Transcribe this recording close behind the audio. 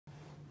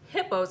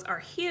Hippos are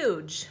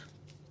huge.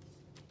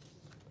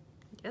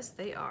 Yes,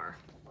 they are.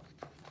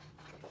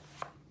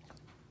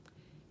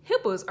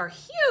 Hippos are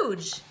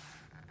huge!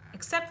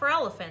 Except for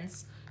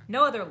elephants,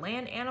 no other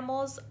land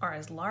animals are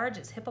as large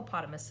as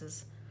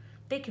hippopotamuses.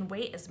 They can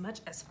weigh as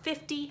much as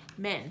 50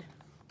 men.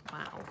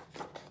 Wow.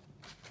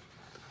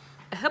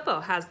 A hippo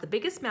has the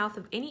biggest mouth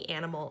of any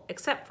animal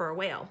except for a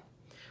whale.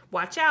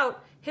 Watch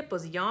out,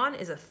 hippo's yawn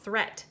is a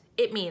threat.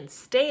 It means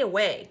stay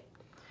away.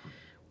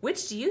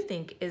 Which do you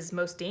think is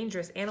most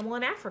dangerous animal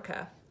in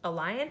Africa? A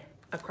lion?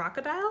 A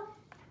crocodile?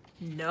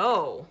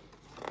 No.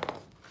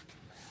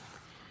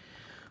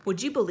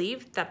 Would you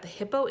believe that the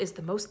hippo is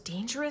the most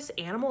dangerous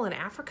animal in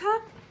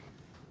Africa?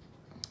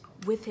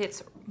 With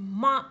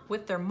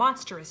their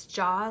monstrous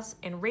jaws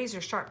and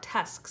razor-sharp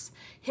tusks,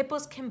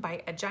 hippos can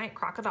bite a giant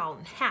crocodile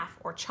in half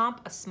or chomp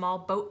a small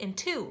boat in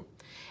two.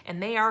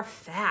 And they are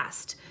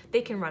fast.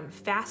 They can run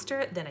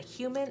faster than a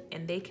human,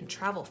 and they can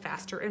travel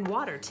faster in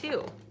water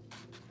too.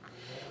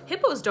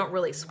 Hippos don't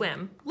really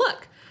swim.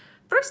 Look,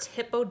 first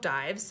hippo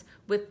dives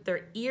with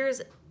their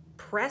ears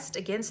pressed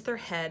against their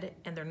head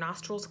and their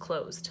nostrils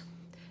closed.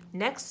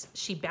 Next,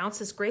 she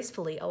bounces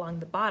gracefully along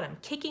the bottom,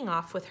 kicking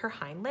off with her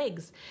hind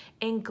legs,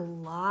 and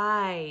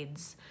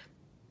glides,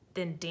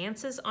 then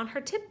dances on her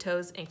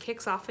tiptoes and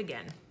kicks off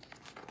again.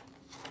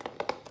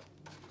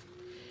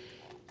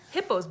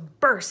 Hippos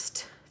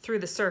burst through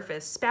the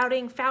surface,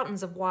 spouting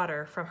fountains of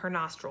water from her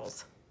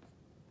nostrils.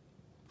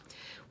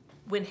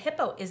 When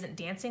Hippo isn't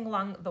dancing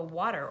along the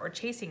water or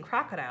chasing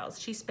crocodiles,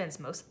 she spends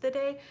most of the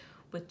day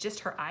with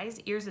just her eyes,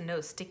 ears, and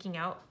nose sticking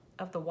out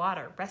of the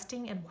water,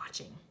 resting and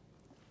watching.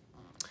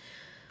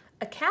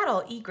 A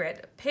cattle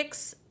egret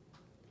picks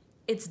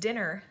its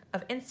dinner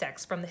of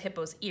insects from the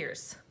hippo's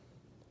ears.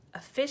 A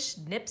fish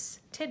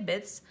nips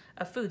tidbits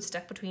of food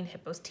stuck between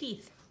hippo's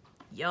teeth.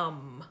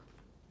 Yum.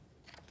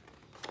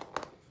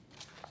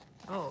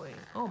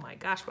 Oh my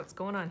gosh, what's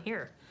going on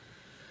here?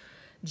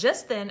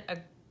 Just then,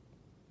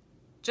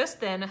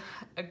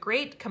 a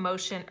great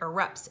commotion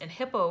erupts and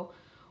Hippo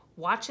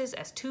watches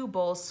as two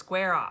bulls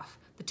square off.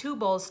 The two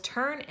bulls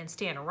turn and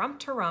stand rump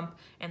to rump,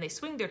 and they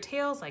swing their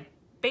tails like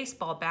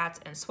baseball bats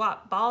and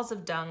swat balls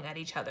of dung at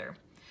each other.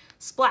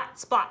 Splat,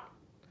 splat.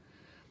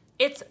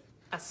 It's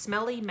a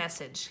smelly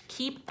message.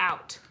 Keep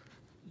out.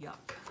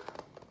 Yuck.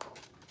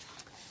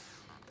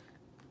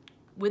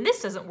 When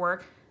this doesn't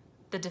work,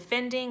 the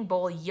defending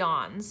bull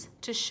yawns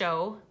to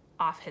show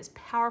off his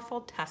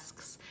powerful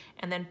tusks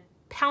and then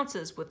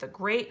pounces with a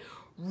great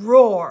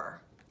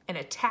roar and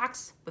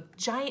attacks with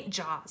giant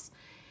jaws.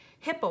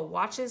 Hippo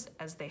watches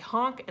as they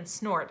honk and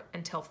snort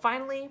until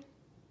finally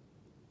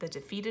the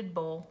defeated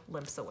bull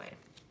limps away.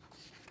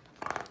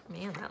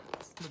 Man, that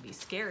would be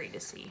scary to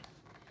see.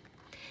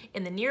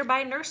 In the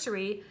nearby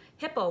nursery,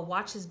 Hippo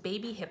watches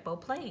baby hippo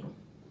playing.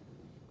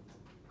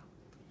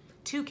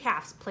 Two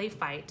calves play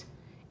fight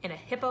in a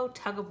hippo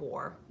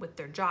tug-of-war with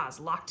their jaws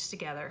locked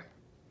together.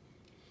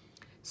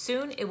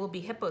 Soon it will be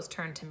Hippo's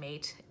turn to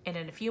mate, and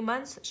in a few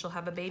months she'll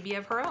have a baby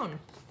of her own.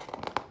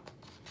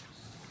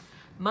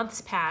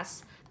 Months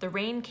pass, the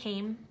rain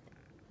came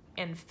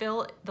and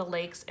filled the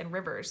lakes and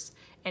rivers,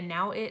 and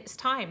now it's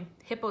time.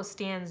 Hippo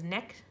stands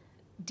neck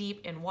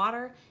deep in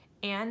water,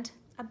 and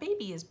a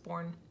baby is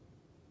born.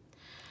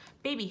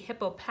 Baby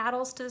Hippo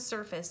paddles to the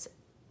surface,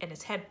 and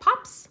his head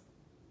pops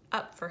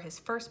up for his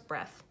first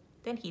breath.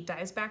 Then he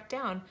dives back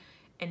down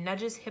and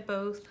nudges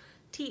Hippo's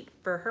teat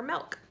for her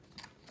milk.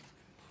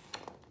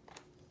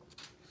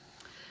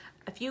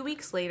 A few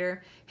weeks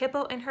later,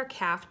 Hippo and her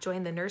calf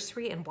join the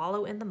nursery and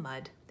wallow in the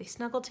mud. They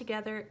snuggle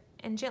together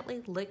and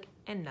gently lick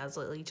and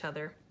nuzzle each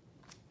other.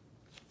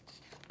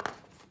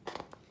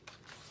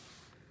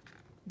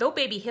 Though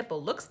baby Hippo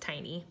looks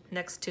tiny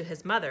next to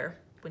his mother,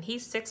 when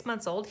he's 6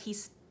 months old,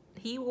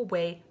 he will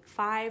weigh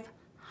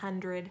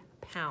 500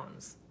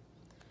 pounds.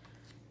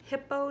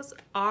 Hippos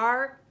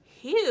are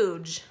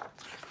huge.